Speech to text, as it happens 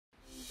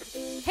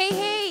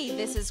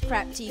This is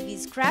Crap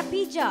TV's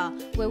Crappy Jar,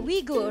 where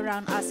we go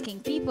around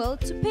asking people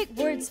to pick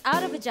words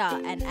out of a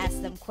jar and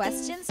ask them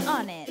questions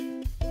on it.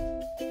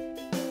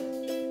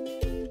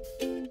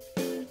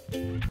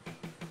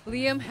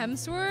 Liam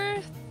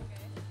Hemsworth.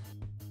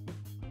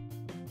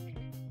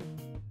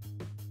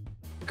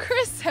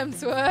 Chris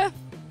Hemsworth.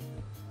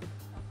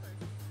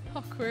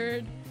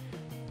 Awkward.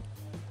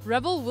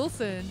 Rebel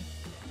Wilson.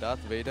 Darth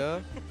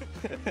Vader.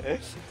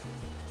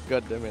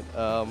 God damn it.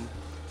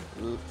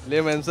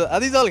 Liam Hemsworth. Are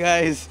these all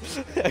guys?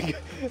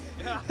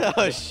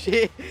 Oh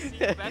shit.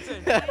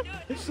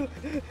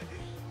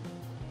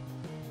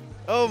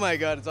 Oh my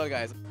god, it's all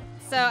guys.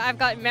 So I've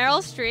got Meryl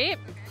Streep,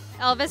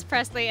 Elvis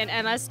Presley, and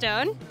Emma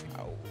Stone.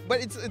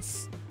 But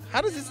it's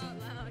how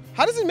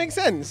does it make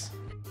sense?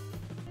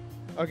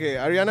 Okay,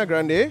 Ariana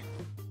Grande,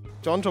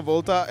 John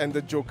Travolta, and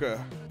the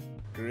Joker.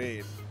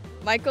 Great.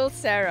 Michael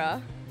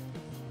Cera.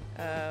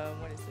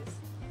 What is this?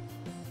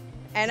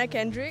 Anna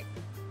Kendrick.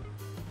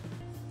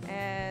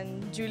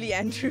 And Julie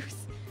Andrews.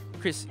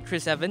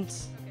 Chris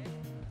Evans.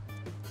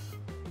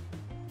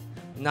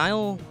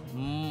 Niall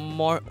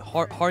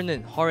Horan,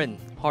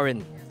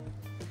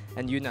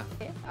 and Yuna.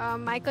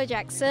 Michael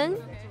Jackson,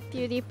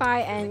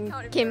 PewDiePie, and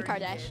Kim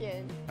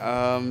Kardashian.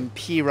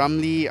 P.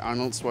 Rumley,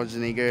 Arnold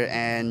Schwarzenegger,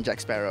 and Jack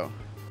Sparrow.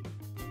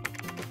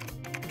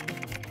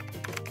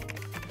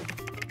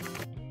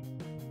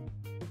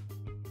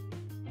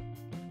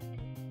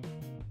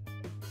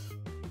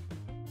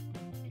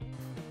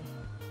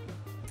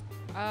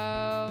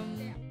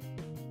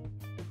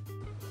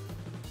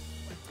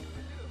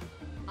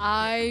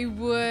 I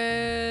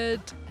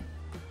would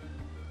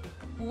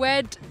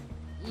wed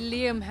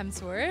Liam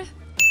Hemsworth,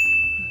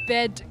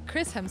 bed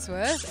Chris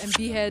Hemsworth, and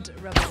behead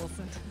Rebel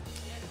Wilson.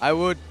 I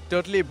would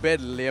totally bed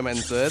Liam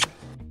Hemsworth.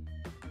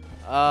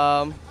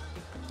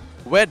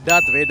 Wed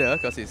Darth Vader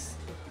because he's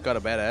got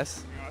a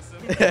badass.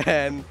 Awesome.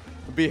 And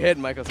behead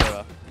Michael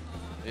Cera.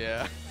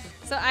 Yeah.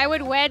 So I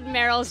would wed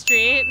Meryl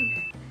Streep.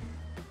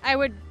 I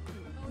would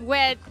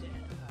wed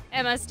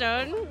Emma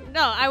Stone.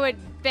 No, I would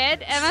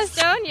bed Emma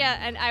Stone, yeah,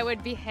 and I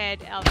would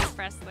behead Elvis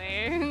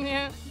Presley.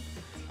 Yeah.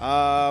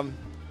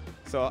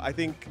 So I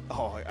think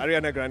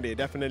Ariana Grande,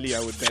 definitely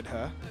I would bed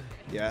her.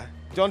 Yeah.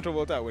 John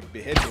Travolta, I would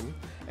behead him,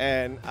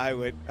 and I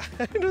would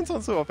I don't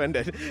sound so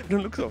offended.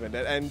 Don't look so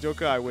offended. And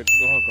Joker, I would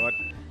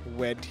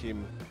wed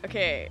him.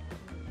 Okay.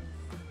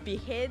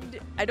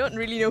 Behead. I don't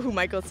really know who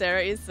Michael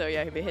Cera is, so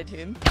yeah, behead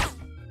him.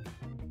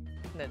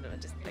 No,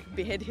 just like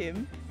behead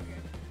him.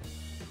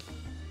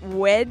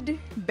 Wed,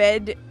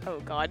 bed. Oh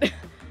God.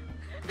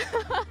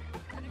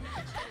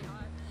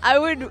 I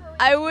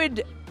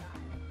would.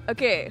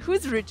 Okay,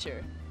 who's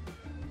richer?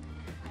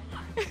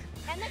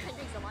 Anna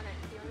Kendrick's the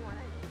only one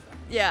I know.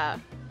 Yeah.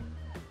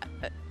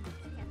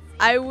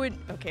 I would.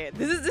 Okay,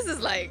 this is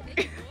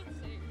like.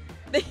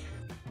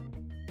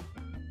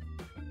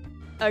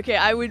 Okay,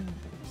 I would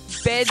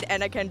bed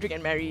Anna Kendrick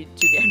and marry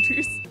Julie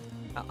Andrews.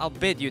 I'll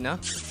bed Yuna.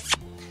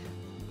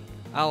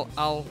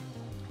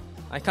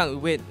 I can't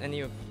wait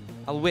any of.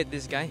 I'll wait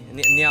this guy,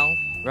 Niall,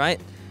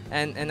 right?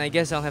 And I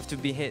guess I'll have to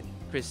behead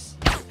Chris.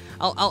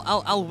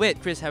 I'll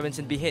wait Chris Evans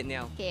and behead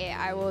Niall. Okay,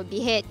 I will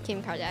behead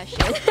Kim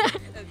Kardashian.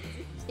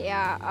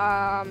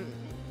 Yeah,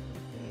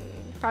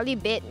 probably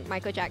bed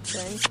Michael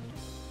Jackson.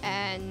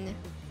 And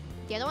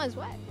the other one is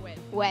what? Wed.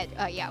 Wed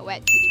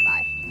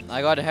PewDiePie.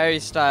 I got Harry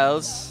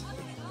Styles,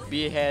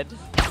 behead,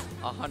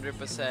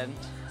 100%.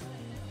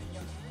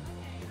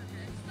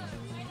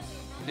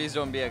 Please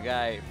don't be a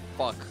guy.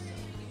 Fuck.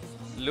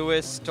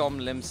 Louis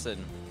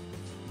Tomlinson.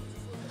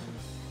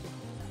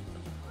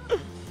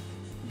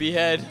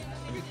 Behead.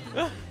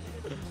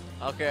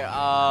 Okay,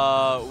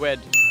 wed.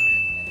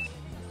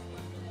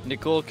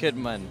 Nicole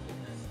Kidman.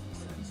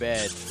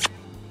 Bed.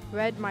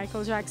 Wed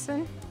Michael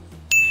Jackson.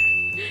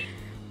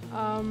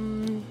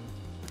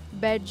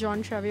 Bed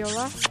John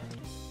Travolta.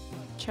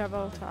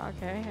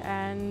 Okay.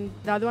 And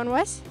the other one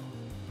was?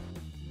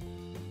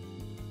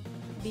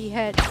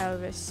 Behead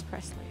Elvis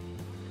Presley.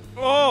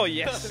 Oh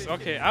yes.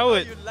 Okay, I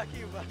would. You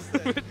lucky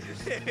bastard.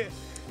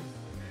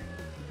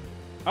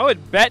 I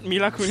would bet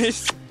Mila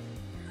Kunis.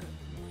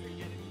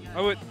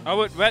 I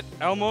would wed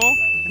Elmo.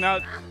 Now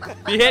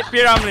behead P.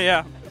 Ramlee,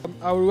 yeah.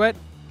 I would wed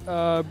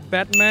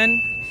Batman,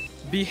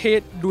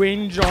 behead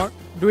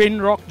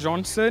Dwayne Rock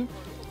Johnson,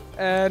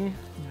 and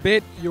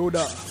bed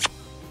Yoda.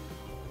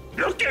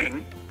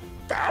 Looking?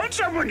 Found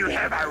someone you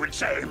have, I would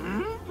say.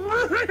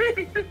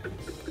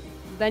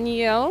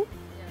 Danielle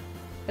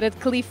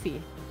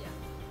Radcliffe.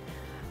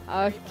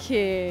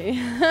 Okay.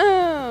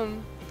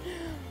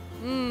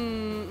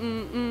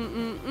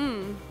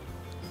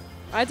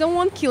 I don't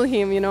want to kill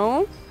him, you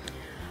know.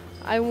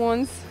 I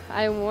want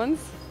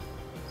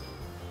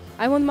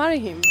marry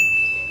him.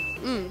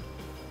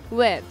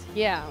 Wed,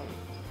 yeah.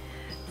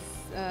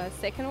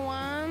 Second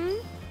one,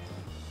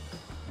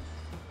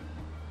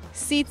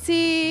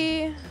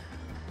 Siti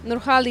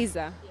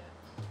Nurhaliza.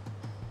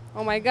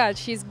 Oh my God,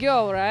 she's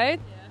girl, right?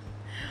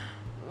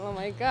 Yeah. Oh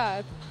my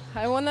God,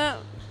 I wanna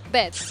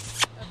bet.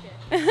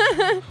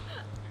 Okay.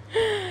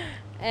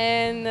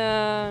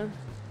 And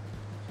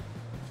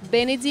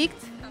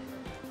Benedict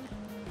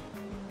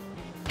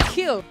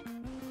kill?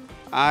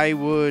 I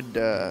would.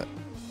 Oh,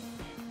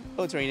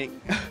 it's raining.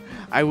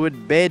 I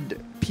would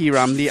bed P.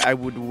 Ramlee. I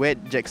would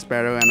wed Jack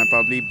Sparrow, and I'd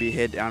probably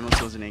behead Arnold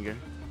Schwarzenegger.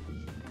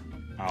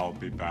 I'll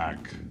be back.